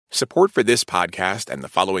Support for this podcast and the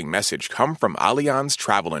following message come from Allianz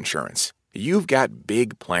Travel Insurance. You've got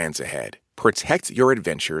big plans ahead. Protect your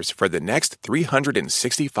adventures for the next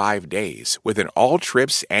 365 days with an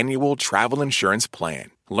all-trips annual travel insurance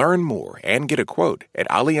plan. Learn more and get a quote at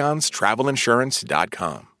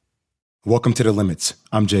AllianzTravelInsurance.com. Welcome to The Limits.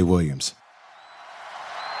 I'm Jay Williams.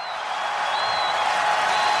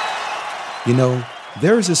 You know,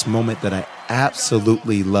 there is this moment that I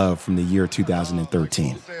absolutely love from the year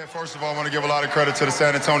 2013. First of all, I want to give a lot of credit to the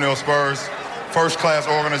San Antonio Spurs. First-class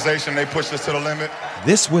organization. They pushed us to the limit.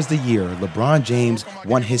 This was the year LeBron James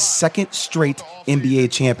won his second straight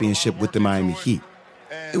NBA championship with the Miami Heat.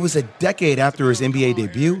 It was a decade after his NBA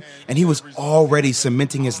debut, and he was already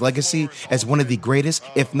cementing his legacy as one of the greatest,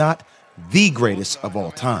 if not the greatest of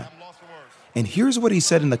all time. And here's what he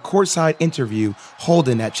said in the courtside interview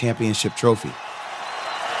holding that championship trophy.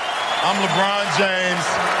 I'm LeBron James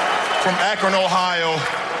from Akron, Ohio,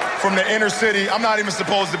 from the inner city. I'm not even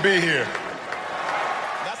supposed to be here.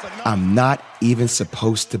 I'm not even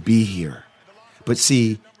supposed to be here. But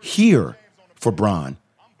see, here for Bron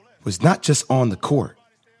was not just on the court.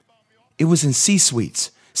 It was in C-suites,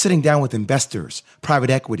 sitting down with investors, private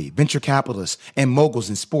equity, venture capitalists, and moguls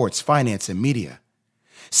in sports, finance, and media.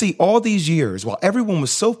 See, all these years, while everyone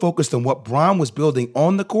was so focused on what Bron was building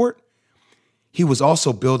on the court, he was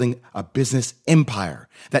also building a business empire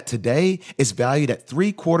that today is valued at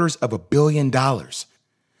 $750 million.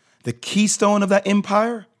 The keystone of that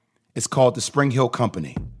empire is called the Spring Hill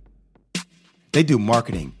Company. They do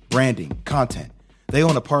marketing, branding, content. They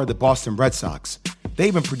own a part of the Boston Red Sox. They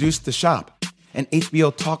even produced The Shop, an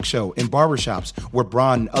HBO talk show in barbershops where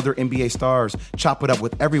Bron and other NBA stars chop it up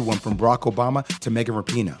with everyone from Barack Obama to Megan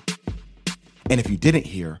Rapinoe. And if you didn't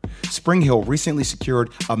hear, Spring Hill recently secured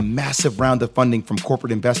a massive round of funding from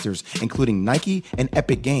corporate investors, including Nike and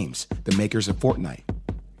Epic Games, the makers of Fortnite.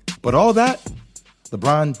 But all that,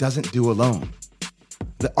 LeBron doesn't do alone.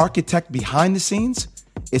 The architect behind the scenes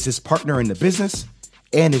is his partner in the business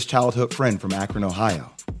and his childhood friend from Akron, Ohio.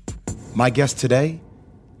 My guest today,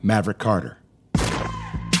 Maverick Carter.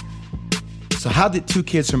 So how did two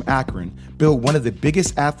kids from Akron build one of the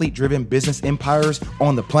biggest athlete-driven business empires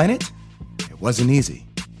on the planet? It wasn't easy.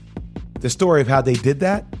 The story of how they did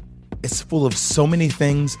that is full of so many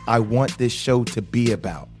things I want this show to be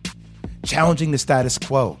about. Challenging the status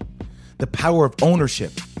quo, the power of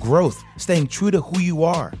ownership, growth, staying true to who you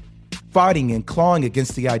are, fighting and clawing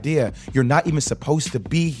against the idea you're not even supposed to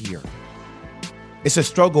be here. It's a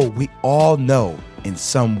struggle we all know in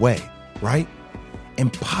some way, right?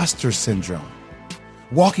 Imposter syndrome.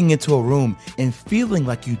 Walking into a room and feeling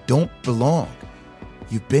like you don't belong.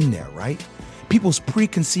 You've been there, right? People's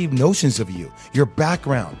preconceived notions of you, your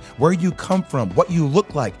background, where you come from, what you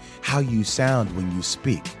look like, how you sound when you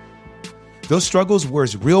speak. Those struggles were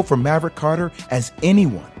as real for Maverick Carter as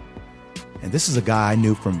anyone. And this is a guy I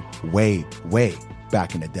knew from way, way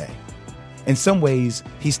back in the day. In some ways,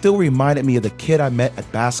 he still reminded me of the kid I met at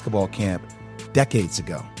basketball camp decades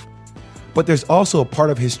ago. But there's also a part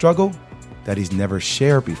of his struggle that he's never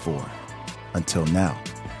shared before until now.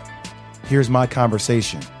 Here's my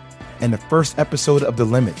conversation in the first episode of The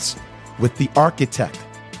Limits with the architect,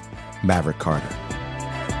 Maverick Carter.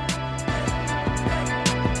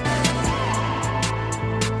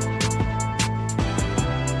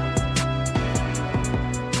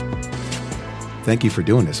 Thank you for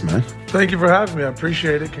doing this, man. Thank you for having me. I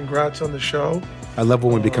appreciate it. Congrats on the show. I love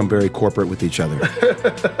when we become very corporate with each other.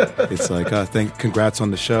 It's like, congrats on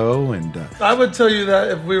the show. And I would tell you that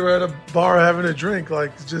if we were at a bar having a drink,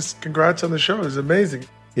 like, just congrats on the show. It's amazing.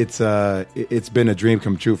 It's been a dream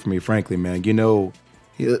come true for me, frankly, man. You know,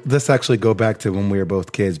 let's actually go back to when we were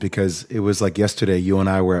both kids, because it was like yesterday, you and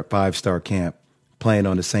I were at 5-star camp playing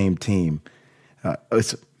on the same team.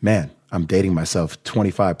 I'm dating myself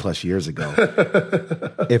 25 plus years ago.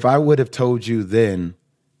 If I would have told you then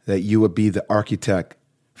that you would be the architect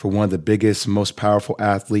for one of the biggest, most powerful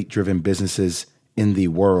athlete-driven businesses in the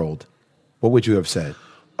world, what would you have said?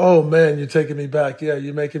 Oh, man, you're taking me back. Yeah,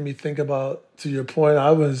 you're making me think about, to your point, I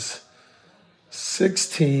was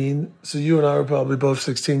 16, so you and I were probably both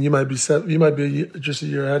 16. You might be just a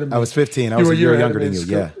year ahead of me. I was 15. I was a year younger than you,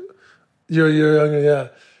 yeah. You're a year younger, yeah.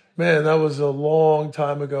 Man, that was a long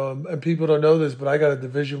time ago. And people don't know this, but I got a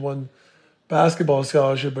Division I basketball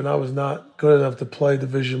scholarship, and I was not good enough to play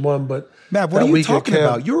Division I. But Matt, what are you talking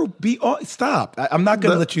about? Stop. I'm not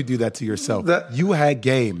going to let you do that to yourself. You had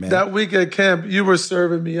game, man. That week at camp, you were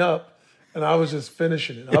serving me up, and I was just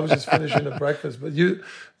finishing it. I was just finishing the breakfast. But you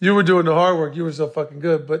were doing the hard work. You were so fucking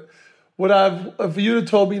good. But if you had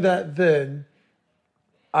told me that then,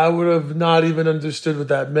 I would have not even understood what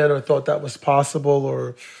that meant or thought that was possible,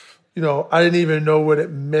 or, I didn't even know what it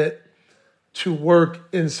meant to work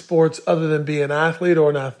in sports other than be an athlete or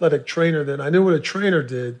an athletic trainer then. I knew what a trainer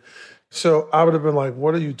did. So I would have been like,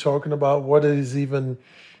 what are you talking about? What does even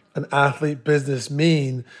an athlete business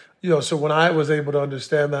mean? So when I was able to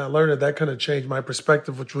understand that and learn it, that kind of changed my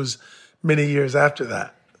perspective, which was many years after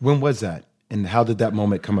that. When was that? And how did that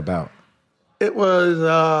moment come about? It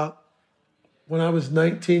was when I was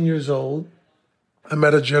 19 years old. I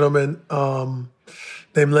met a gentleman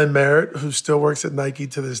named Maverick, who still works at Nike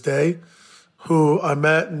to this day, who I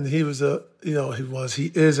met, and he is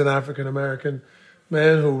an African-American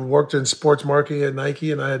man who worked in sports marketing at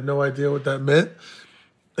Nike, and I had no idea what that meant.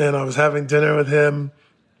 And I was having dinner with him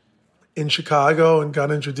in Chicago and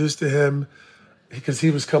got introduced to him because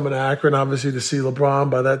he was coming to Akron, obviously, to see LeBron.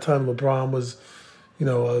 By that time, LeBron was,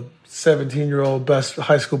 a 17-year-old best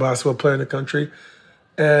high school basketball player in the country.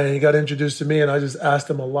 And he got introduced to me, and I just asked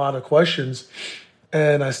him a lot of questions.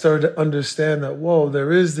 And I started to understand that, whoa,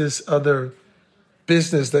 there is this other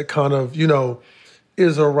business that kind of,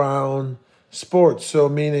 is around sports. So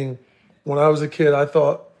meaning when I was a kid, I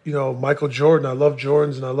thought, Michael Jordan, I love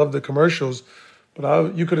Jordans and I love the commercials,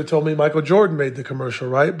 but you could have told me Michael Jordan made the commercial,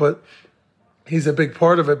 right? But he's a big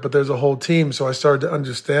part of it, but there's a whole team. So I started to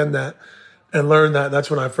understand that and learn that. And that's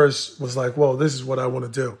when I first was like, whoa, this is what I want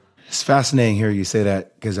to do. It's fascinating hearing you say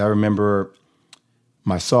that, because I remember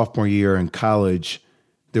my sophomore year in college,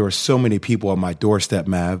 there were so many people on my doorstep,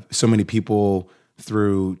 Mav, so many people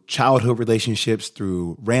through childhood relationships,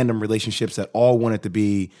 through random relationships that all wanted to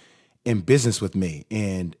be in business with me.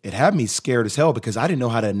 And it had me scared as hell because I didn't know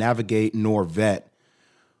how to navigate nor vet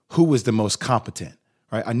who was the most competent,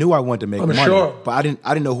 right? I knew I wanted to make money, sure. but I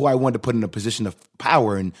didn't know who I wanted to put in a position of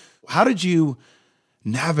power. And how did you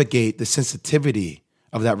navigate the sensitivity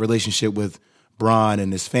of that relationship with Bron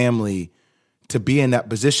and his family to be in that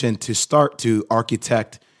position to start to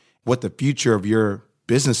architect what the future of your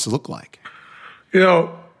business looked like?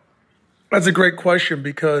 That's a great question,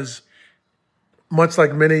 because much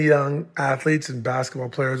like many young athletes and basketball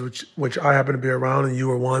players, which I happen to be around and you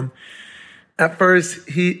were one, at first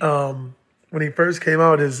when he first came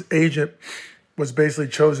out, his agent was basically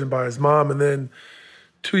chosen by his mom. And then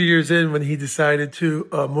 2 years in, when he decided to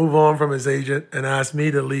move on from his agent and asked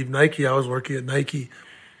me to leave Nike, I was working at Nike,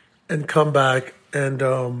 and come back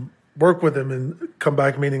and work with him, and come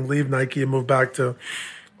back meaning leave Nike and move back to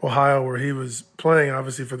Ohio, where he was playing,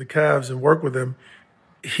 obviously, for the Cavs, and work with him.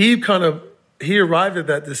 He arrived at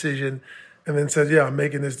that decision and then said, yeah, I'm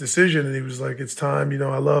making this decision. And he was like, it's time,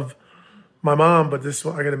 I love my mom, but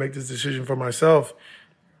I got to make this decision for myself.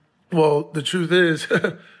 Well, the truth is,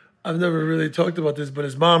 I've never really talked about this, but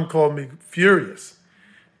his mom called me furious.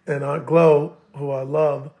 And Aunt Glo, who I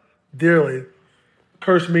love dearly,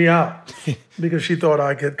 cursed me out because she thought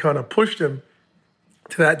I had kind of pushed him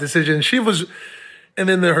to that decision. And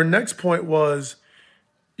then her next point was,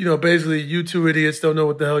 basically, you two idiots don't know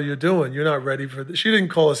what the hell you're doing. You're not ready for this. She didn't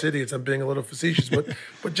call us idiots. I'm being a little facetious,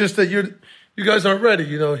 but just that you guys aren't ready.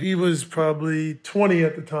 He was probably 20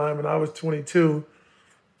 at the time, and I was 22.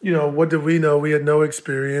 What did we know? We had no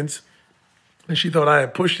experience. And she thought I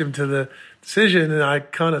had pushed him to the decision, and I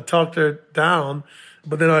kind of talked her down.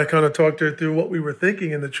 But then I kind of talked her through what we were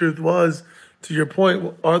thinking. And the truth was, to your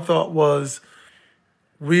point, our thought was,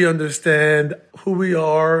 we understand who we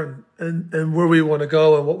are and where we want to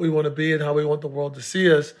go and what we want to be and how we want the world to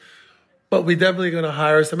see us. But we definitely going to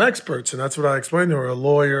hire some experts. And that's what I explained to her, a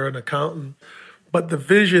lawyer, an accountant. But the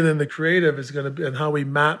vision and the creative is going to be, and how we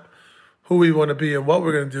map who we want to be and what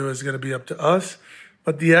we're going to do is going to be up to us.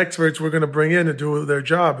 But the experts we're going to bring in to do their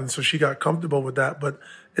job. And so she got comfortable with that. But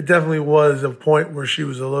it definitely was a point where she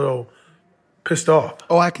was a little pissed off.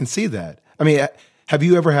 Oh, I can see that. I mean, have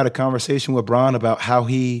you ever had a conversation with Bron about how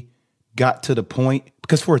he got to the point?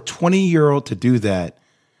 Because for a 20-year-old to do that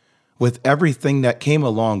with everything that came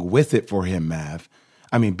along with it for him, Mav,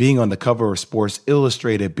 I mean, being on the cover of Sports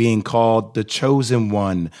Illustrated, being called the chosen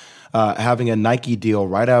one, having a Nike deal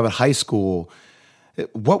right out of high school.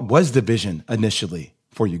 What was the vision initially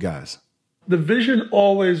for you guys? The vision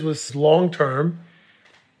always was long-term,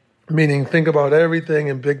 meaning think about everything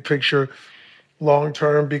in big picture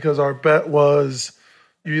long-term, because our bet was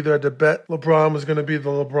you either had to bet LeBron was going to be the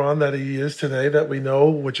LeBron that he is today that we know,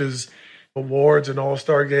 which is awards and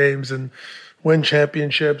all-star games and win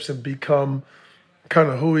championships and become kind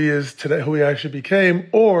of who he is today, who he actually became,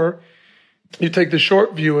 or you take the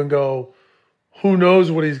short view and go, who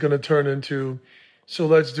knows what he's going to turn into, so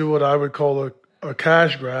let's do what I would call a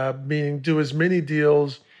cash grab, meaning do as many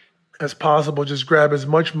deals as possible, just grab as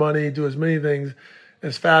much money, do as many things,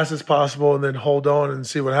 as fast as possible and then hold on and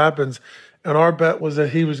see what happens. And our bet was that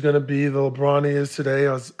he was going to be the LeBron he is today.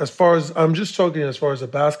 As far as I'm just talking as far as a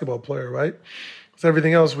basketball player, right? Because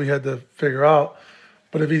everything else we had to figure out.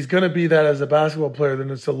 But if he's going to be that as a basketball player, then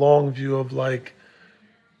it's a long view of like,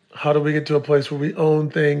 how do we get to a place where we own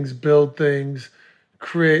things, build things,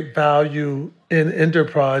 create value in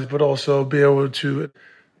enterprise, but also be able to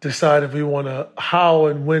decide if we want to, how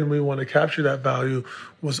and when we want to capture that value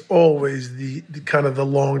was always the kind of the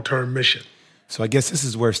long-term mission. So I guess this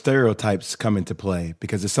is where stereotypes come into play,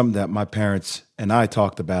 because it's something that my parents and I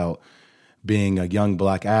talked about being a young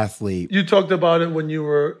black athlete. You talked about it when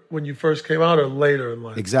you first came out or later in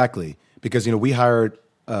life? Exactly. Because, we hired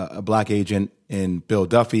a black agent in Bill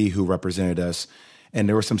Duffy who represented us. And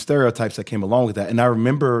there were some stereotypes that came along with that. And I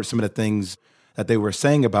remember some of the things that they were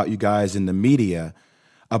saying about you guys in the media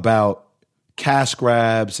about cash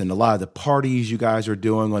grabs and a lot of the parties you guys are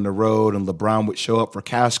doing on the road, and LeBron would show up for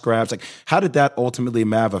cash grabs. Like, how did that ultimately,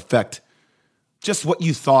 Mav, affect just what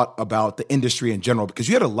you thought about the industry in general? Because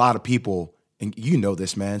you had a lot of people, and you know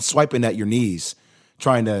this, man, swiping at your knees,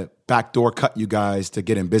 trying to backdoor cut you guys to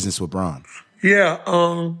get in business with Bron.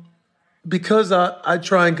 Yeah, because I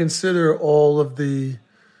try and consider all of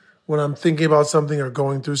when I'm thinking about something or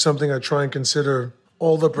going through something, I try and consider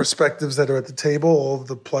all the perspectives that are at the table, all of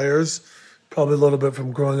the players. Probably a little bit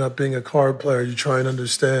from growing up being a card player, you try and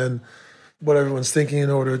understand what everyone's thinking in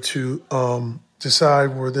order to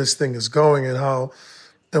decide where this thing is going and how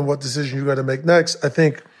and what decision you got to make next. I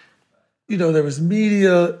think, there was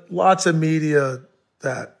media, lots of media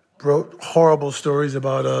that wrote horrible stories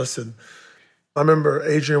about us. And I remember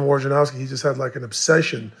Adrian Wojnarowski, he just had like an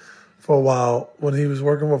obsession for a while when he was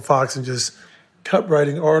working with Fox and just kept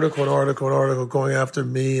writing article and article and article going after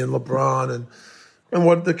me and LeBron. And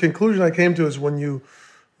what the conclusion I came to is when you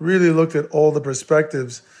really looked at all the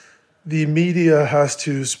perspectives, the media has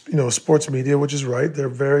to, sports media, which is right. They're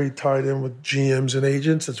very tied in with GMs and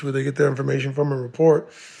agents. That's where they get their information from and report.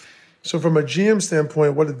 So from a GM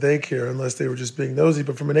standpoint, what did they care unless they were just being nosy?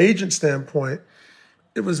 But from an agent standpoint,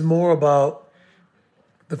 it was more about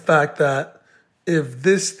the fact that if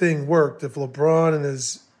this thing worked, if LeBron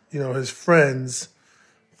and his friends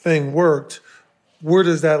thing worked, where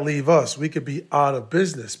does that leave us? We could be out of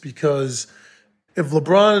business, because if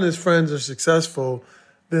LeBron and his friends are successful,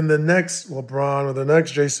 then the next LeBron or the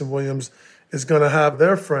next Jason Williams is going to have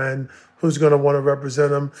their friend who's going to want to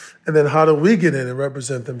represent them. And then how do we get in and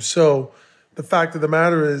represent them? So the fact of the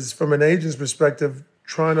matter is, from an agent's perspective,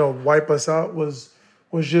 trying to wipe us out was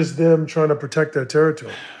just them trying to protect their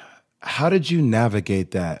territory. How did you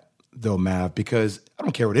navigate that, though, Mav? Because I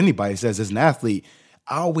don't care what anybody says. As an athlete,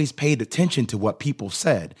 I always paid attention to what people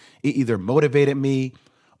said. It either motivated me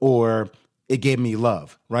or it gave me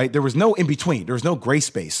love, right? There was no in between. There was no gray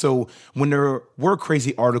space. So when there were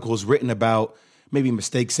crazy articles written about maybe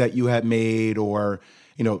mistakes that you had made or,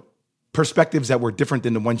 perspectives that were different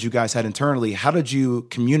than the ones you guys had internally, how did you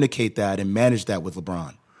communicate that and manage that with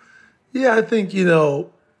LeBron? Yeah, I think, a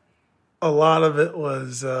lot of it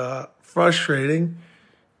was frustrating,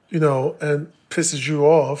 and pisses you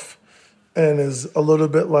off. And is a little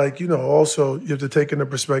bit like, also you have to take into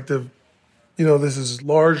perspective, this is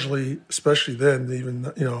largely, especially then, even,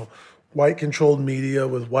 white-controlled media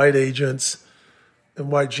with white agents and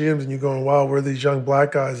white GMs, and you're going, wow, we're these young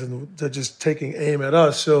black guys, and they're just taking aim at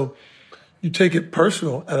us. So you take it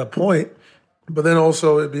personal at a point, but then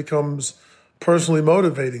also it becomes personally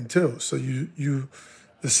motivating too. So you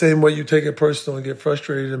the same way you take it personal and get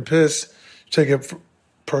frustrated and pissed, you take it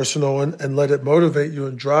personal and let it motivate you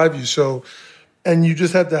and drive you. So, and you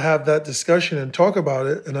just have to have that discussion and talk about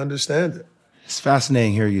it and understand it. It's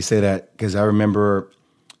fascinating hearing you say that, because I remember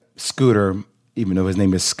Scooter, even though his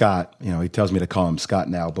name is Scott, he tells me to call him Scott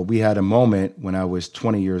now, but we had a moment when I was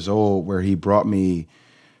 20 years old where he brought me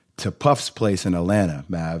to Puff's place in Atlanta,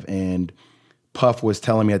 Mav, and Puff was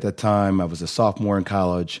telling me at that time, I was a sophomore in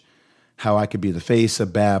college, how I could be the face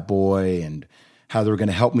of Bad Boy and how they were going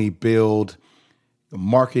to help me build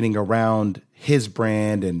marketing around his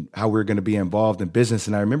brand and how we were going to be involved in business.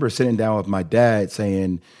 And I remember sitting down with my dad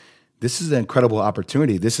saying, this is an incredible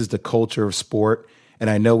opportunity. This is the culture of sport. And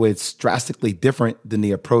I know it's drastically different than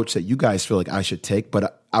the approach that you guys feel like I should take,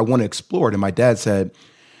 but I want to explore it. And my dad said,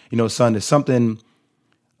 son, it's something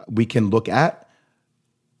we can look at,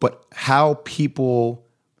 but how people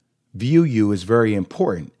view you is very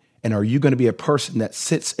important. And are you going to be a person that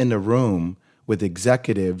sits in the room with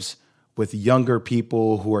executives with younger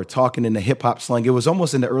people who are talking in the hip hop slang. It was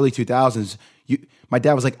almost in the early 2000s. My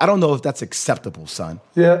dad was like, I don't know if that's acceptable, son.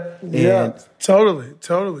 Yeah,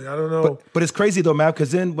 totally. I don't know. But it's crazy though, Matt,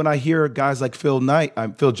 because then when I hear guys like Phil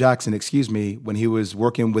Jackson, when he was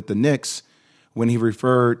working with the Knicks, when he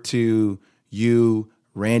referred to you,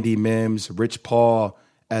 Randy Mims, Rich Paul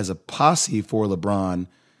as a posse for LeBron,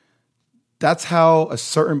 that's how a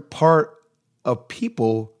certain part of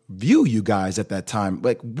people view you guys at that time.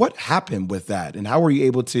 Like, what happened with that, and how were you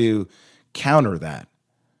able to counter that?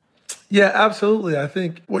 Yeah, absolutely. I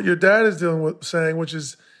think what your dad is saying, which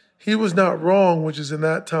is he was not wrong, which is in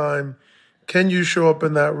that time, can you show up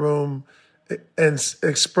in that room and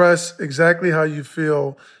express exactly how you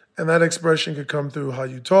feel? And that expression could come through how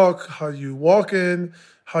you talk, how you walk in,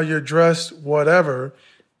 how you're dressed, whatever.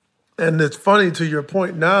 And it's funny, to your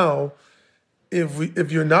point now,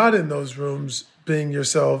 if you're not in those rooms being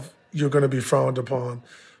yourself, you're going to be frowned upon.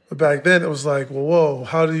 But back then it was like, well, whoa,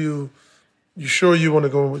 how do you sure you want to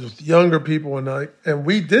go in with younger people? And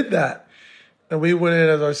we did that. And we went in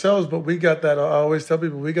as ourselves, but we got that, I always tell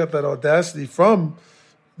people, we got that audacity from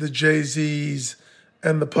the Jay-Z's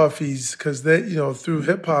and the Puffies, because they, through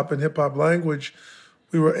hip hop and hip hop language,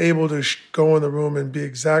 we were able to go in the room and be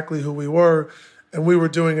exactly who we were. And we were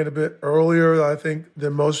doing it a bit earlier, I think,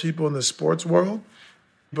 than most people in the sports world.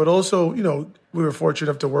 But also, we were fortunate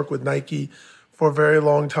enough to work with Nike for a very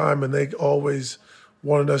long time, and they always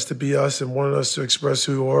wanted us to be us and wanted us to express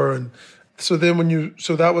who we were. And so then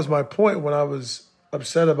so that was my point when I was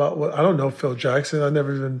upset about I don't know Phil Jackson. I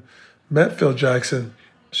never even met Phil Jackson.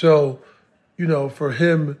 So, for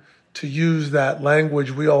him to use that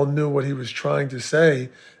language, we all knew what he was trying to say.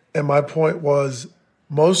 And my point was,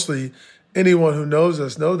 mostly anyone who knows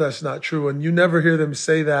us know that's not true. And you never hear them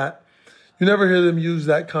say that. You never hear them use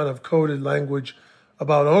that kind of coded language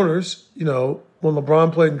about owners. When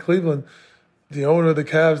LeBron played in Cleveland, the owner of the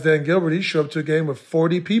Cavs, Dan Gilbert, he showed up to a game with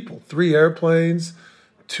 40 people, 3 airplanes,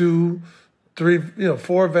 4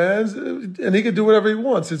 vans, and he could do whatever he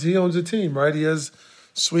wants since he owns a team, right? He has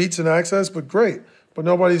suites and access, but great. But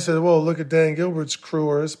nobody said, well, look at Dan Gilbert's crew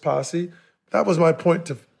or his posse. That was my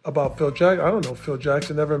point about Phil Jackson. I don't know Phil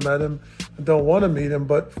Jackson, never met him, and don't want to meet him,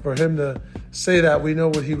 but for him to say that, we know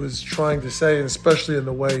what he was trying to say, and especially in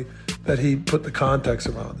the way that he put the context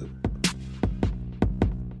around it.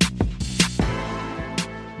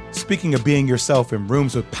 Speaking of being yourself in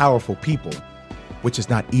rooms with powerful people, which is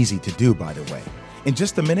not easy to do, by the way. In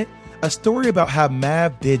just a minute, a story about how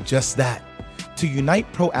Mav did just that, to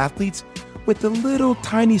unite pro athletes with a little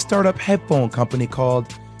tiny startup headphone company called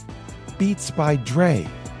Beats by Dre.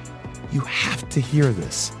 You have to hear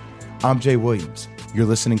this. I'm Jay Williams. You're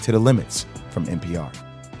listening to The Limits from NPR.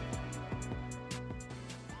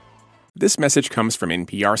 This message comes from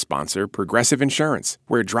NPR sponsor Progressive Insurance,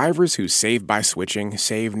 where drivers who save by switching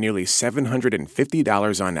save nearly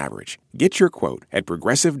 $750 on average. Get your quote at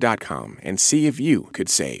Progressive.com and see if you could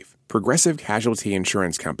save. Progressive Casualty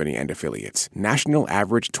Insurance Company and Affiliates. National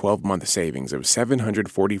average 12-month savings of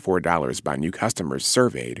 $744 by new customers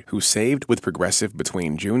surveyed who saved with Progressive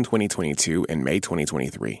between June 2022 and May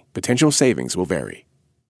 2023. Potential savings will vary.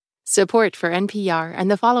 Support for NPR and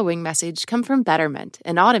the following message come from Betterment,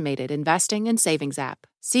 an automated investing and savings app.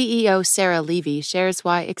 CEO Sarah Levy shares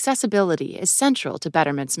why accessibility is central to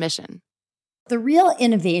Betterment's mission. The real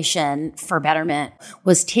innovation for Betterment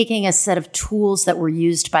was taking a set of tools that were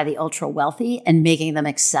used by the ultra-wealthy and making them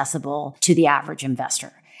accessible to the average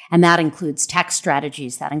investor. And that includes tax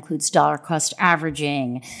strategies, that includes dollar cost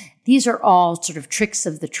averaging. These are all sort of tricks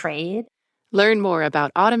of the trade. Learn more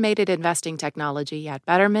about automated investing technology at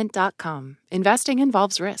Betterment.com. Investing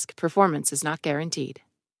involves risk. Performance is not guaranteed.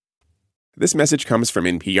 This message comes from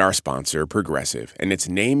NPR sponsor Progressive, and it's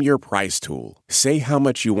Name Your Price tool. Say how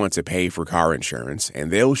much you want to pay for car insurance,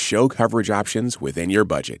 and they'll show coverage options within your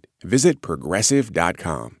budget. Visit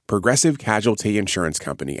Progressive.com. Progressive Casualty Insurance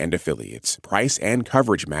Company and Affiliates. Price and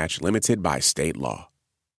coverage match limited by state law.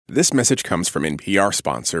 This message comes from NPR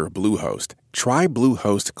sponsor Bluehost. Try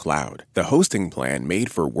Bluehost Cloud, the hosting plan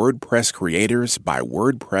made for WordPress creators by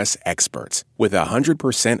WordPress experts. With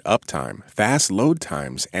 100% uptime, fast load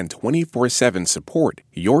times, and 24/7 support,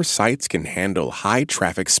 your sites can handle high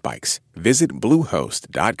traffic spikes. Visit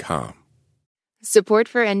Bluehost.com. Support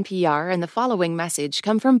for NPR and the following message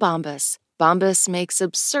come from Bombas. Bombas makes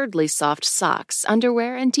absurdly soft socks,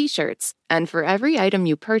 underwear, and T-shirts. And for every item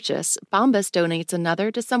you purchase, Bombas donates another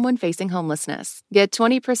to someone facing homelessness. Get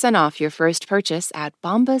 20% off your first purchase at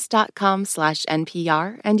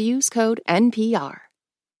bombas.com/NPR and use code NPR.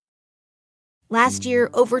 Last year,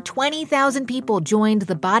 over 20,000 people joined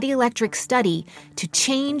the Body Electric study to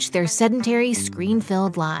change their sedentary,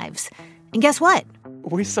 screen-filled lives. And guess what?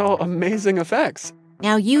 We saw amazing effects.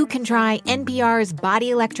 Now you can try NPR's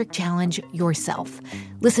Body Electric Challenge yourself.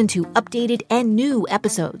 Listen to updated and new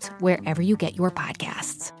episodes wherever you get your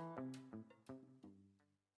podcasts.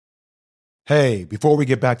 Hey, before we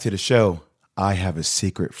get back to the show, I have a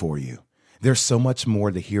secret for you. There's so much more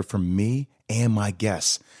to hear from me and my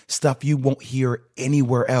guests, stuff you won't hear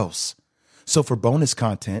anywhere else. So for bonus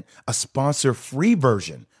content, a sponsor-free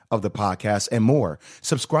version of the podcast, and more,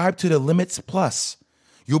 subscribe to The Limits Plus.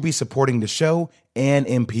 You'll be supporting the show and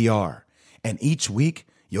NPR. And each week,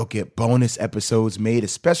 you'll get bonus episodes made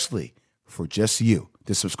especially for just you,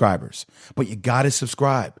 the subscribers. But you gotta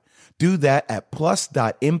subscribe. Do that at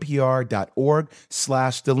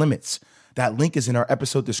plus.npr.org/thelimits. That link is in our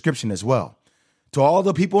episode description as well. To all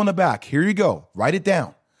the people in the back, here you go. Write it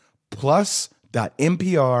down.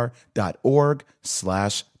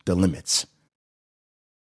 plus.npr.org/thelimits.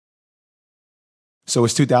 So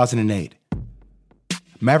it's 2008.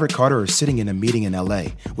 Maverick Carter is sitting in a meeting in LA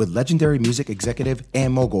with legendary music executive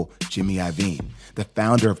and mogul Jimmy Iovine, the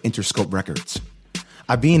founder of Interscope Records.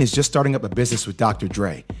 Iovine is just starting up a business with Dr.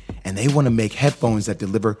 Dre, and they want to make headphones that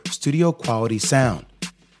deliver studio quality sound.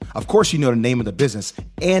 Of course, you know the name of the business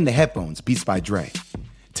and the headphones, Beats by Dre.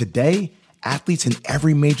 Today, athletes in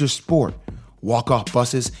every major sport walk off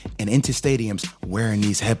buses and into stadiums wearing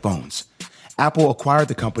these headphones. Apple acquired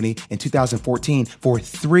the company in 2014 for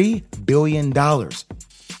 $3 billion.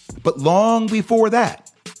 But long before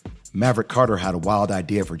that, Maverick Carter had a wild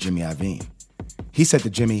idea for Jimmy Iovine. He said to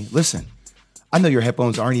Jimmy, "Listen, I know your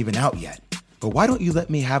headphones aren't even out yet, but why don't you let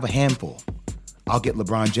me have a handful? I'll get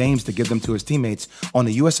LeBron James to give them to his teammates on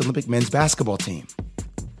the U.S. Olympic men's basketball team."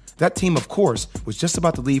 That team, of course, was just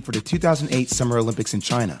about to leave for the 2008 Summer Olympics in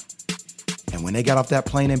China. And when they got off that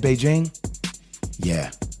plane in Beijing,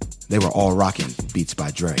 yeah, they were all rocking Beats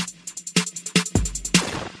by Dre.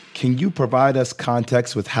 Can you provide us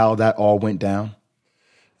context with how that all went down?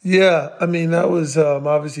 Yeah, I mean, that was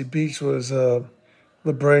obviously Beats was the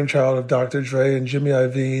brainchild of Dr. Dre and Jimmy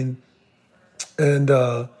Iovine.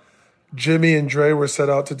 And Jimmy and Dre were set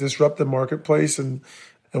out to disrupt the marketplace, and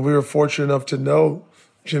we were fortunate enough to know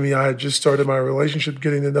Jimmy. I had just started my relationship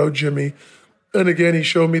getting to know Jimmy. And again, he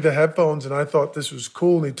showed me the headphones, and I thought this was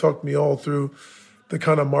cool, and he talked me all through the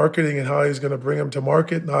kind of marketing and how he's going to bring them to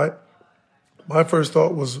market. And my first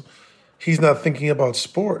thought was, he's not thinking about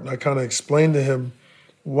sport. And I kind of explained to him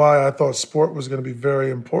why I thought sport was going to be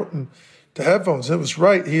very important to headphones. And it was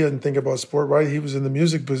right. He didn't think about sport, right? He was in the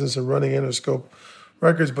music business and running Interscope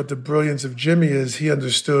Records. But the brilliance of Jimmy is he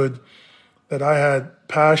understood that I had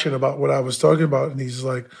passion about what I was talking about. And he's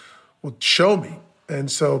like, well, show me. And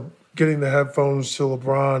so getting the headphones to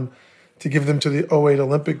LeBron to give them to the '08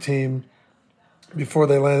 Olympic team before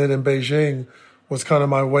they landed in Beijing was kind of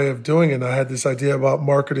my way of doing it. And I had this idea about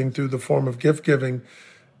marketing through the form of gift giving,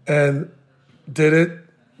 and did it,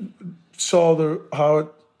 saw how it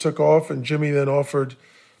took off. And Jimmy then offered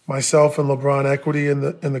myself and LeBron equity in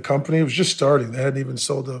the company. It was just starting. They hadn't even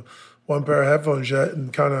sold one pair of headphones yet,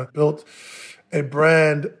 and kind of built a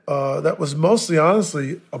brand that was mostly,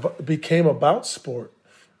 honestly, became about sport.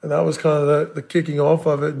 And that was kind of the kicking off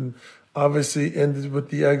of it, and obviously ended with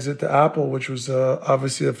the exit to Apple, which was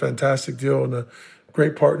obviously a fantastic deal and a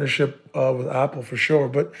great partnership with Apple for sure.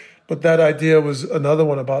 But that idea was another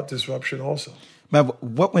one about disruption also. Mav,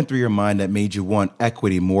 what went through your mind that made you want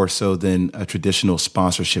equity more so than a traditional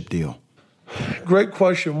sponsorship deal? Great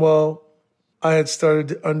question. Well, I had started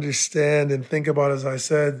to understand and think about, as I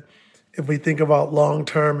said, if we think about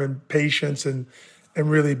long-term and patience and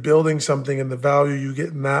really building something and the value you get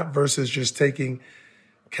in that versus just taking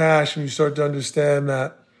cash, and you start to understand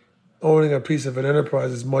that owning a piece of an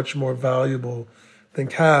enterprise is much more valuable than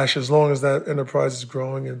cash, as long as that enterprise is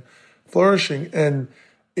growing and flourishing. And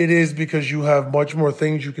it is, because you have much more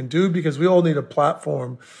things you can do, because we all need a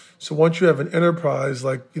platform. So once you have an enterprise,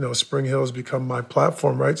 like, Spring Hill has become my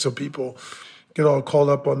platform, right? So people get all caught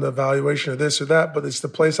up on the valuation of this or that, but it's the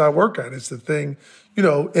place I work at. It's the thing,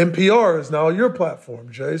 NPR is now your platform,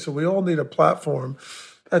 Jay. So we all need a platform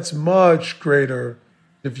that's much greater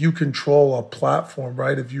if you control a platform,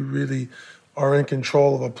 right? If you really are in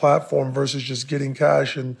control of a platform versus just getting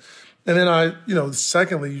cash. And then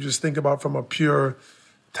secondly, you just think about from a pure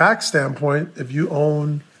tax standpoint, if you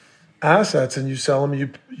own assets and you sell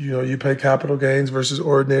them, you pay capital gains versus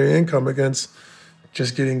ordinary income against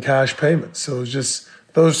just getting cash payments. So it's just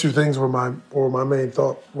those two things were my main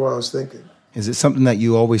thought, what I was thinking. Is it something that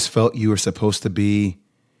you always felt you were supposed to be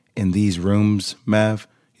in these rooms, Mav?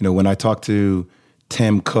 When I talked to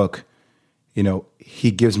Tim Cook,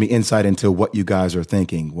 he gives me insight into what you guys are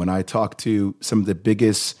thinking. When I talk to some of the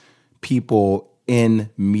biggest people in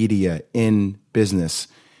media, in business,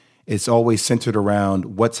 it's always centered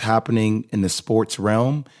around what's happening in the sports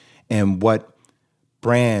realm and what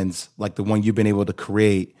brands like the one you've been able to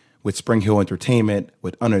create with Spring Hill Entertainment,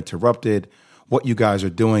 with Uninterrupted, what you guys are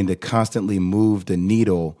doing to constantly move the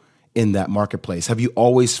needle in that marketplace. Have you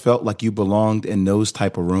always felt like you belonged in those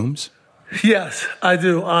type of rooms? Yes, I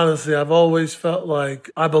do. Honestly, I've always felt like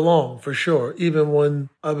I belong, for sure. Even when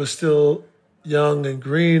I was still young and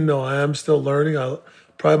green, no, I am still learning. I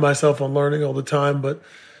pride myself on learning all the time. But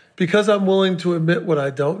because I'm willing to admit what I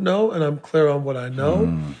don't know and I'm clear on what I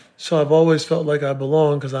know, so I've always felt like I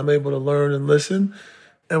belong because I'm able to learn and listen.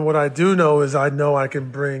 And what I do know is I know I can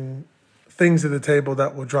bring things to the table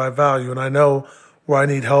that will drive value. And I know where I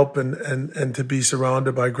need help and to be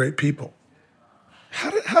surrounded by great people. How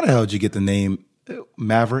the hell did you get the name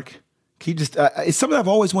Maverick? Can you just, it's something I've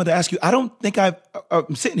always wanted to ask you. I don't think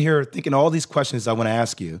I'm sitting here thinking all these questions I want to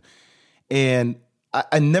ask you. And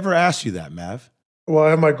I never asked you that, Mav. Well,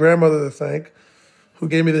 I have my grandmother to thank, who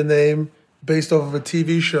gave me the name based off of a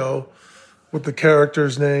TV show with the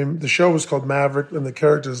character's name. The show was called Maverick, and the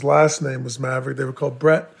character's last name was Maverick. They were called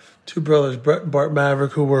Brett, two brothers, Brett and Bart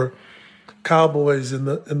Maverick, who were cowboys in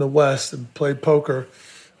the West and played poker.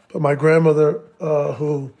 But my grandmother,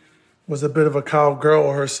 who was a bit of a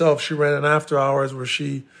cowgirl herself, she ran an after hours where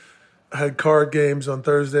she had card games on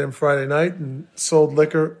Thursday and Friday night and sold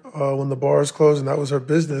liquor when the bars closed, and that was her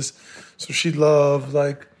business. So she loved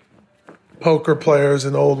like poker players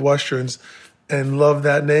and old Westerns and loved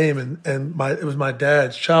that name. And it was my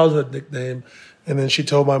dad's childhood nickname. And then she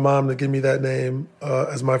told my mom to give me that name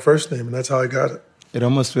as my first name, and that's how I got it. It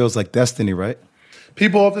almost feels like destiny, right?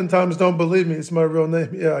 People oftentimes don't believe me. It's my real name.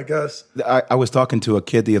 Yeah, I guess. I was talking to a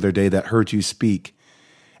kid the other day that heard you speak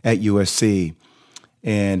at USC,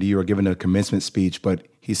 and you were giving a commencement speech, but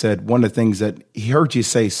he said one of the things that he heard you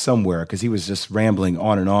say somewhere, because he was just rambling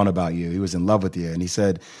on and on about you. He was in love with you. And you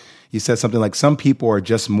said something like, some people are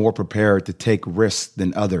just more prepared to take risks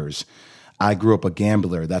than others. I grew up a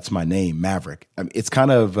gambler. That's my name, Maverick. I mean, it's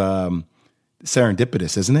kind of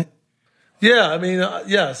serendipitous, isn't it? Yeah, I mean,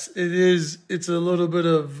 yes, it is. It's a little bit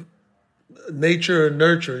of nature and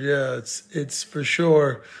nurture. Yeah, it's for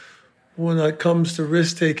sure. When it comes to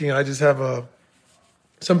risk taking, I just have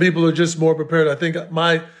some people are just more prepared. I think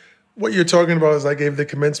what you're talking about is I gave the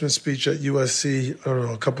commencement speech at USC, I don't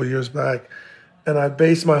know, a couple of years back, and I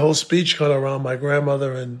based my whole speech kind of around my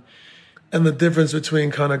grandmother and the difference between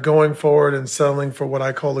kind of going forward and settling for what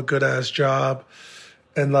I call a good ass job,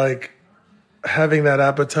 and like having that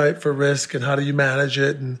appetite for risk and how do you manage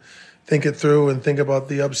it and think it through and think about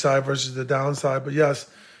the upside versus the downside. But yes,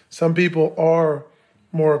 some people are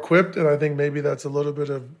more equipped, and I think maybe that's a little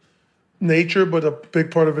bit of nature, but a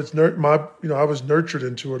big part of it's I was nurtured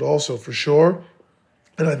into it also, for sure.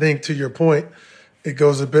 And I think, to your point, it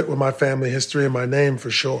goes a bit with my family history and my name,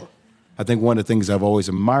 for sure. I think one of the things I've always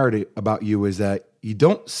admired about you is that you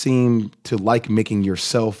don't seem to like making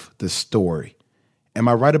yourself the story. Am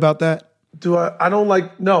I right about that? I don't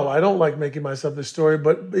like making myself the story,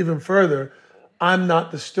 but even further, I'm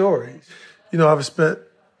not the story. I've spent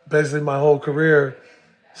basically my whole career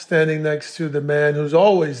standing next to the man who's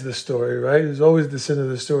always the story, right? Who's always the center of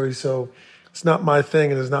the story. So it's not my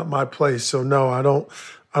thing and it's not my place. So no, I don't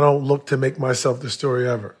look to make myself the story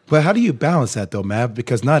ever. But how do you balance that though, Mav?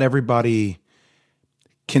 Because not everybody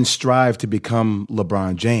can strive to become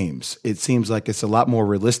LeBron James. It seems like it's a lot more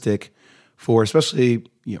realistic for especially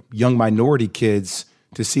young minority kids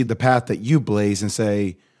to see the path that you blaze and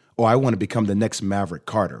say, oh, I want to become the next Maverick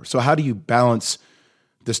Carter. So how do you balance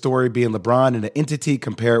the story being LeBron and an entity,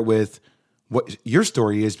 compare it with what your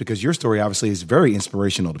story is? Because your story obviously is very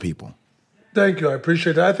inspirational to people. Thank you. I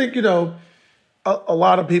appreciate that. I think, a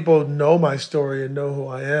lot of people know my story and know who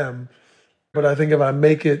I am. But I think if I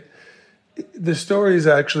make it, the story is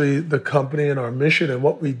actually the company and our mission and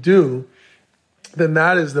what we do, then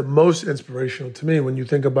that is the most inspirational to me when you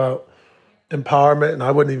think about empowerment. And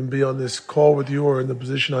I wouldn't even be on this call with you or in the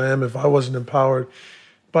position I am if I wasn't empowered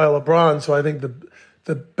by LeBron. So I think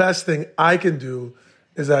the best thing I can do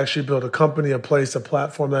is actually build a company, a place, a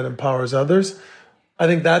platform that empowers others. I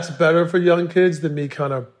think that's better for young kids than me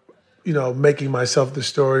kind of, making myself the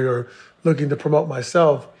story or looking to promote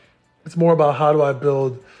myself. It's more about how do I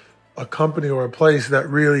build a company or a place that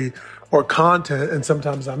really, or content, and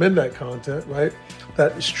sometimes I'm in that content, right?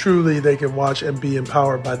 That is truly they can watch and be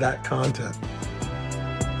empowered by that content.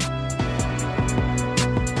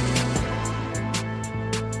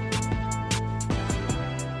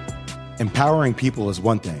 Empowering people is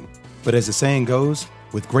one thing, but as the saying goes,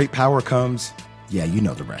 With great power comes, yeah, you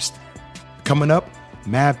know the rest. Coming up,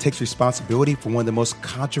 Mav takes responsibility for one of the most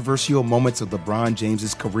controversial moments of LeBron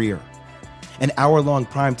James's career. An hour-long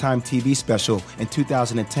primetime TV special in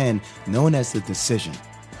 2010 known as The Decision,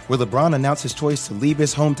 where LeBron announced his choice to leave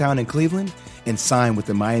his hometown in Cleveland and sign with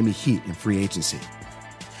the Miami Heat in free agency.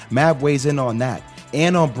 Mav weighs in on that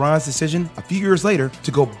and on Bron's decision a few years later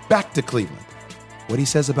to go back to Cleveland. What he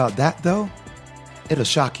says about that, though, it'll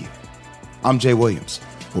shock you. I'm Jay Williams.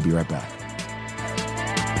 We'll be right back.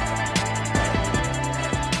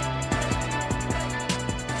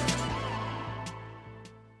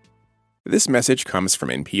 This message comes from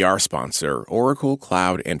NPR sponsor Oracle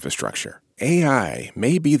Cloud Infrastructure. AI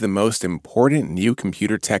may be the most important new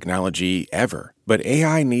computer technology ever, but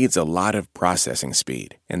AI needs a lot of processing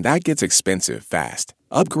speed, and that gets expensive fast.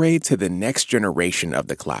 Upgrade to the next generation of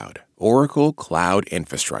the cloud, Oracle Cloud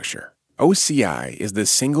Infrastructure. OCI is the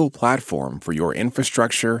single platform for your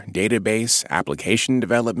infrastructure, database, application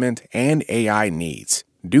development, and AI needs.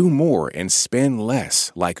 Do more and spend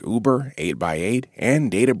less like Uber 8x8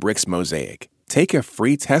 and Databricks Mosaic. Take a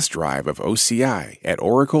free test drive of OCI at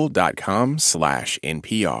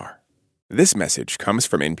oracle.com/NPR. This message comes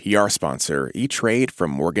from NPR sponsor E-Trade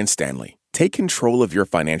from Morgan Stanley. Take control of your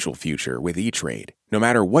financial future with E-Trade. No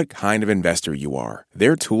matter what kind of investor you are,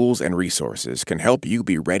 their tools and resources can help you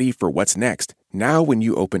be ready for what's next. Now when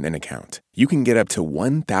you open an account, you can get up to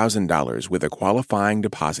 $1,000 with a qualifying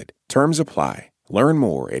deposit. Terms apply. Learn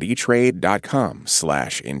more at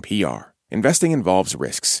etrade.com/NPR. Investing involves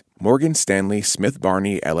risks. Morgan Stanley Smith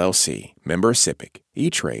Barney, LLC. Member SIPC.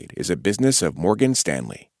 E-Trade is a business of Morgan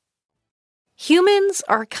Stanley. Humans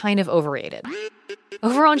are kind of overrated.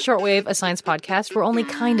 Over on Shortwave, a science podcast, we're only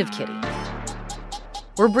kind of kidding.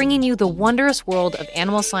 We're bringing you the wondrous world of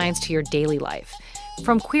animal science to your daily life.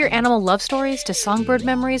 From queer animal love stories to songbird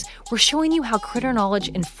memories, we're showing you how critter knowledge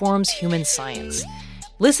informs human science.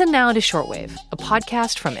 Listen now to Shortwave, a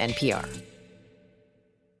podcast from NPR.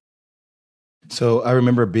 So I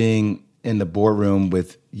remember being in the boardroom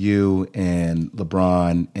with you and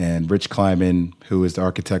LeBron and Rich Kleiman, who is the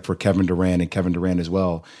architect for Kevin Durant and Kevin Durant as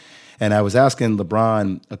well. And I was asking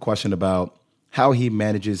LeBron a question about how he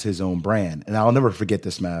manages his own brand. And I'll never forget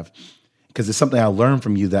this, Mav, because it's something I learned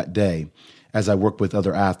from you that day as I work with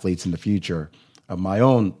other athletes in the future of my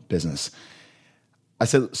own business. I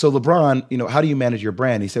said, so LeBron, how do you manage your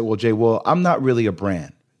brand? He said, well, Jay, I'm not really a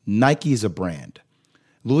brand. Nike's a brand.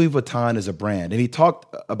 Louis Vuitton is a brand. And he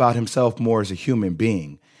talked about himself more as a human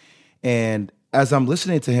being. And as I'm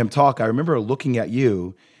listening to him talk, I remember looking at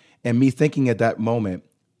you and me thinking at that moment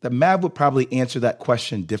that Mav would probably answer that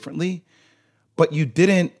question differently, but you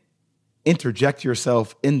didn't interject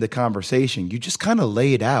yourself in the conversation. You just kind of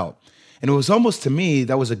laid out. And it was almost, to me,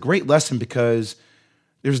 that was a great lesson, because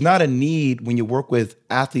there's not a need when you work with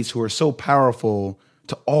athletes who are so powerful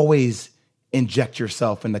to always inject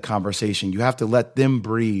yourself in the conversation. You have to let them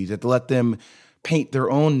breathe. You have to let them paint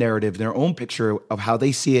their own narrative, their own picture of how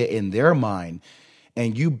they see it in their mind.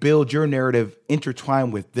 And you build your narrative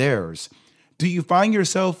intertwined with theirs. Do you find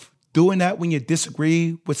yourself doing that when you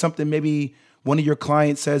disagree with something maybe one of your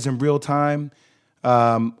clients says in real time?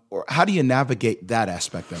 Or how do you navigate that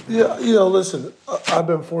aspect of it? Yeah, listen, I've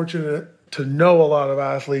been fortunate to know a lot of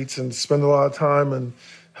athletes and spend a lot of time and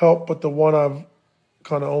help, but the one I've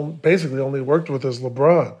kind of basically only worked with is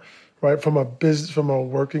LeBron, right? From a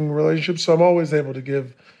working relationship. So I'm always able to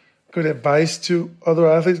give good advice to other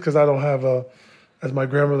athletes, because I don't have as my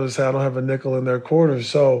grandmother said, I don't have a nickel in their quarter.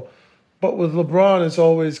 So, but with LeBron, it's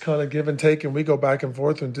always kind of give and take, and we go back and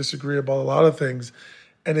forth and disagree about a lot of things.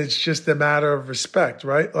 And it's just a matter of respect,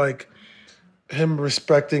 right? Like him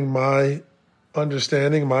respecting my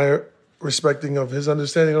understanding, my respecting of his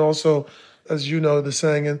understanding. And also, as you know, the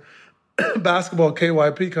saying in basketball,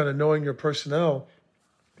 KYP, kind of knowing your personnel,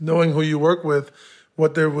 knowing who you work with,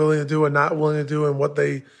 what they're willing to do and not willing to do, and what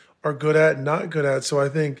they are good at and not good at. So I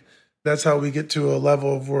think that's how we get to a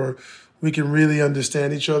level of where we can really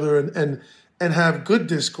understand each other and have good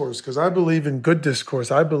discourse, because I believe in good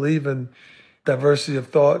discourse. I believe in diversity of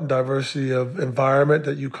thought and diversity of environment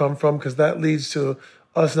that you come from, because that leads to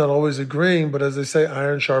us not always agreeing, but as they say,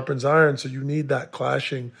 iron sharpens iron. So you need that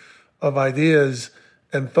clashing of ideas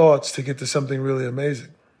and thoughts to get to something really amazing.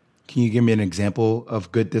 Can you give me an example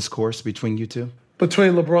of good discourse between you two?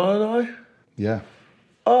 Between LeBron and I? Yeah.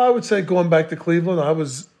 I would say going back to Cleveland, I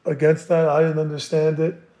was against that. I didn't understand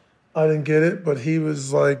it. I didn't get it. But he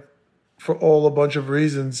was like, for a bunch of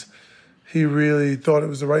reasons, he really thought it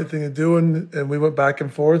was the right thing to do. And we went back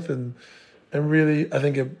and forth. And really, I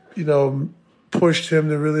think it, pushed him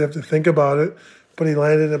to really have to think about it. But he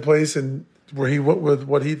landed in a place where he went with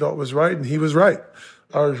what he thought was right. And he was right.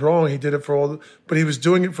 I was wrong. He did it but he was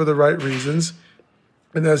doing it for the right reasons.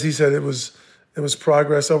 And as he said, it was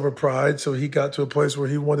progress over pride. So he got to a place where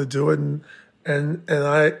he wanted to do it, and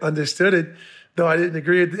I understood it, though I didn't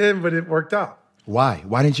agree at the end, but it worked out. Why?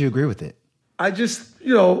 Why didn't you agree with it? I just,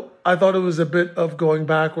 I thought it was a bit of going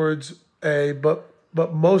backwards,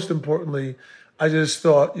 but most importantly, I just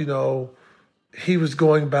thought, he was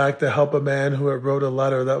going back to help a man who had wrote a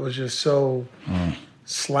letter that was just so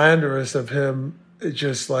slanderous of him. It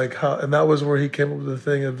just and that was where he came up with the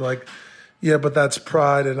thing of yeah, but that's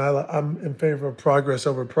pride, and I'm in favor of progress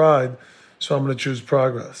over pride, so I'm going to choose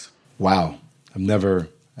progress. Wow, I never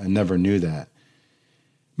knew that.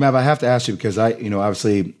 Mav, I have to ask you because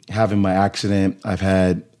obviously having my accident, I've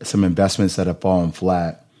had some investments that have fallen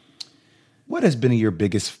flat. What has been your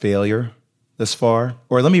biggest failure thus far?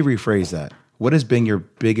 Or let me rephrase that. What has been your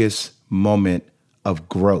biggest moment of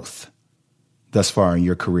growth thus far in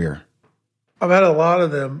your career? I've had a lot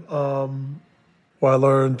of them where I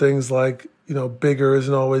learned things like, bigger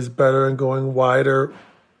isn't always better, and going wider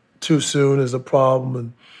too soon is a problem,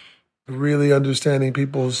 and really understanding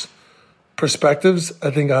people's perspectives.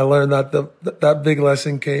 I think I learned that that big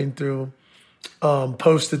lesson came through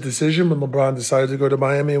post the decision when LeBron decided to go to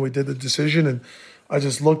Miami, and we did the decision, and I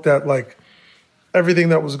just looked at everything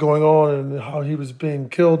that was going on and how he was being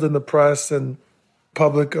killed in the press, and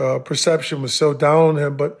public perception was so down on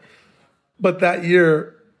him. But that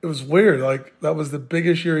year, it was weird. That was the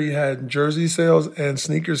biggest year he had in jersey sales and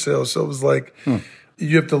sneaker sales. So it was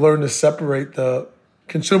you have to learn to separate the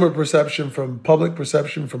consumer perception from public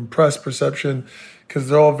perception, from press perception, because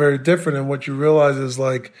they're all very different. And what you realize is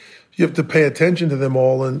you have to pay attention to them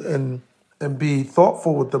all and be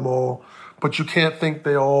thoughtful with them all, but you can't think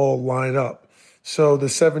they all line up. So the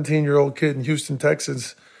 17-year-old kid in Houston,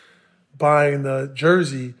 Texas, buying the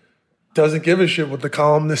jersey doesn't give a shit what the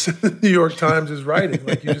columnist in the New York Times is writing.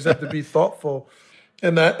 You just have to be thoughtful.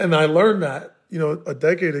 And I learned that, a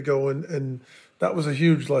decade ago, and that was a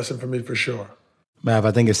huge lesson for me for sure. Mav,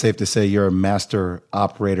 I think it's safe to say you're a master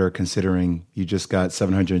operator, considering you just got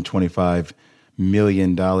 $725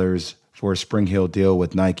 million for a Spring Hill deal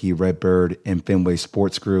with Nike, Redbird, and Fenway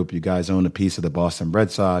Sports Group. You guys own a piece of the Boston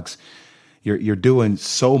Red Sox. You're doing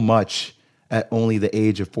so much at only the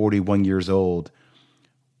age of 41 years old.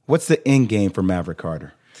 What's the end game for Maverick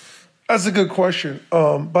Carter? That's a good question.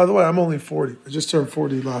 By the way, I'm only 40. I just turned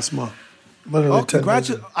 40 last month. Literally 10 days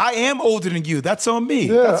ago. I am older than you. That's on me.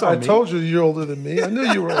 Yeah, That's on I told you you're older than me. I knew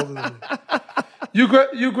you were older than me.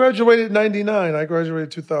 You graduated in 99. I graduated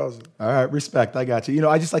 2000. All right, respect. I got you.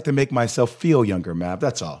 I just like to make myself feel younger, Mav.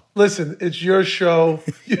 That's all. Listen, it's your show.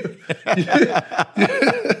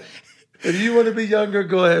 If you want to be younger,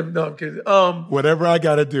 go ahead. No, I'm kidding. Whatever I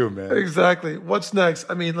got to do, man. Exactly. What's next?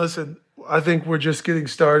 I mean, listen, I think we're just getting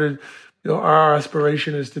started. Our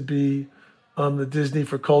aspiration is to be the Disney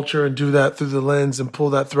for culture and do that through the lens and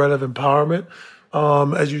pull that thread of empowerment.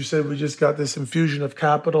 As you said, we just got this infusion of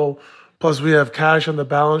capital. Plus, we have cash on the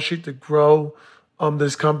balance sheet to grow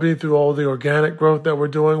this company through all the organic growth that we're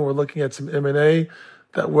doing. We're looking at some M&A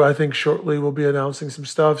that I think shortly we'll be announcing some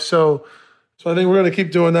stuff. So I think we're going to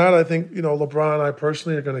keep doing that. I think, LeBron and I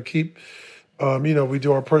personally are going to keep, we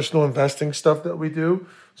do our personal investing stuff that we do.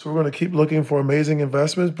 So we're going to keep looking for amazing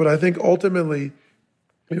investments. But I think ultimately,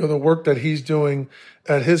 the work that he's doing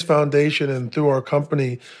at his foundation and through our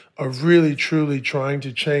company are really, truly trying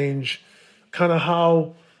to change kind of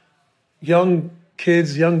how young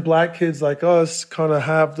black kids like us kind of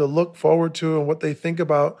have to look forward to, and what they think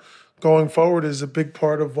about going forward is a big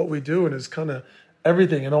part of what we do, and it's kind of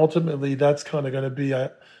everything. And ultimately, that's kind of going to be,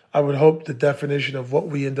 I would hope, the definition of what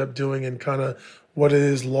we end up doing and kind of what it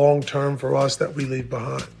is long-term for us that we leave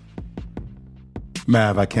behind.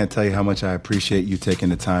 Mav, I can't tell you how much I appreciate you taking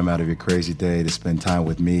the time out of your crazy day to spend time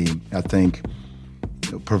with me. I think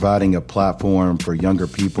providing a platform for younger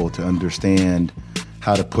people to understand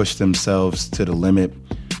how to push themselves to the limit,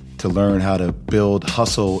 to learn how to build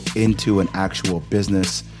hustle into an actual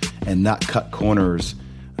business and not cut corners.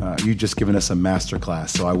 You've just given us a masterclass.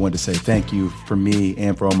 So I wanted to say thank you for me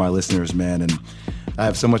and for all my listeners, man. And I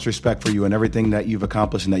have so much respect for you and everything that you've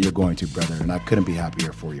accomplished and that you're going to, brother. And I couldn't be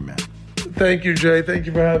happier for you, man. Thank you, Jay. Thank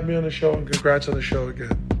you for having me on the show, and congrats on the show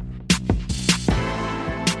again.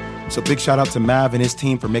 So big shout out to Mav and his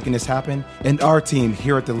team for making this happen, and our team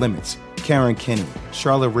here at The Limits: Karen Kinney,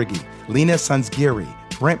 Charlotte Riggi, Lena Sansgiri,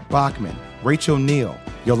 Brent Bachman, Rachel Neal,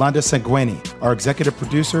 Yolanda Segueni. Our executive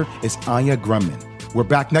producer is Anya Grumman. We're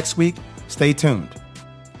back next week. Stay tuned.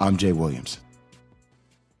 I'm Jay Williams.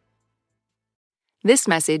 This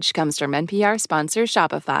message comes from NPR sponsor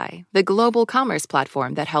Shopify, the global commerce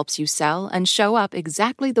platform that helps you sell and show up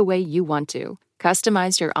exactly the way you want to.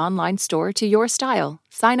 Customize your online store to your style.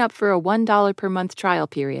 Sign up for a $1 per month trial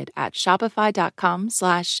period at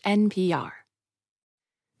shopify.com/NPR.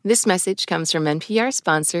 This message comes from NPR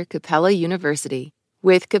sponsor Capella University.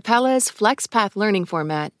 With Capella's FlexPath learning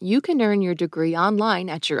format, you can earn your degree online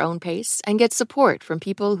at your own pace and get support from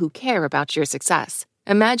people who care about your success.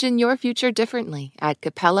 Imagine your future differently at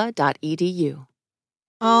capella.edu.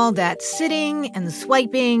 All that sitting and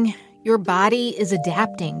swiping, your body is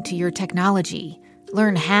adapting to your technology.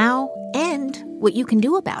 Learn how and what you can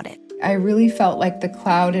do about it. I really felt like the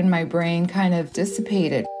cloud in my brain kind of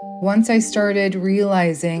dissipated. Once I started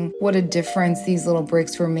realizing what a difference these little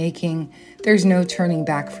breaks were making, there's no turning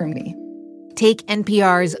back for me. Take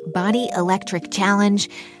NPR's Body Electric Challenge.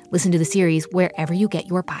 Listen to the series wherever you get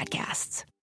your podcasts.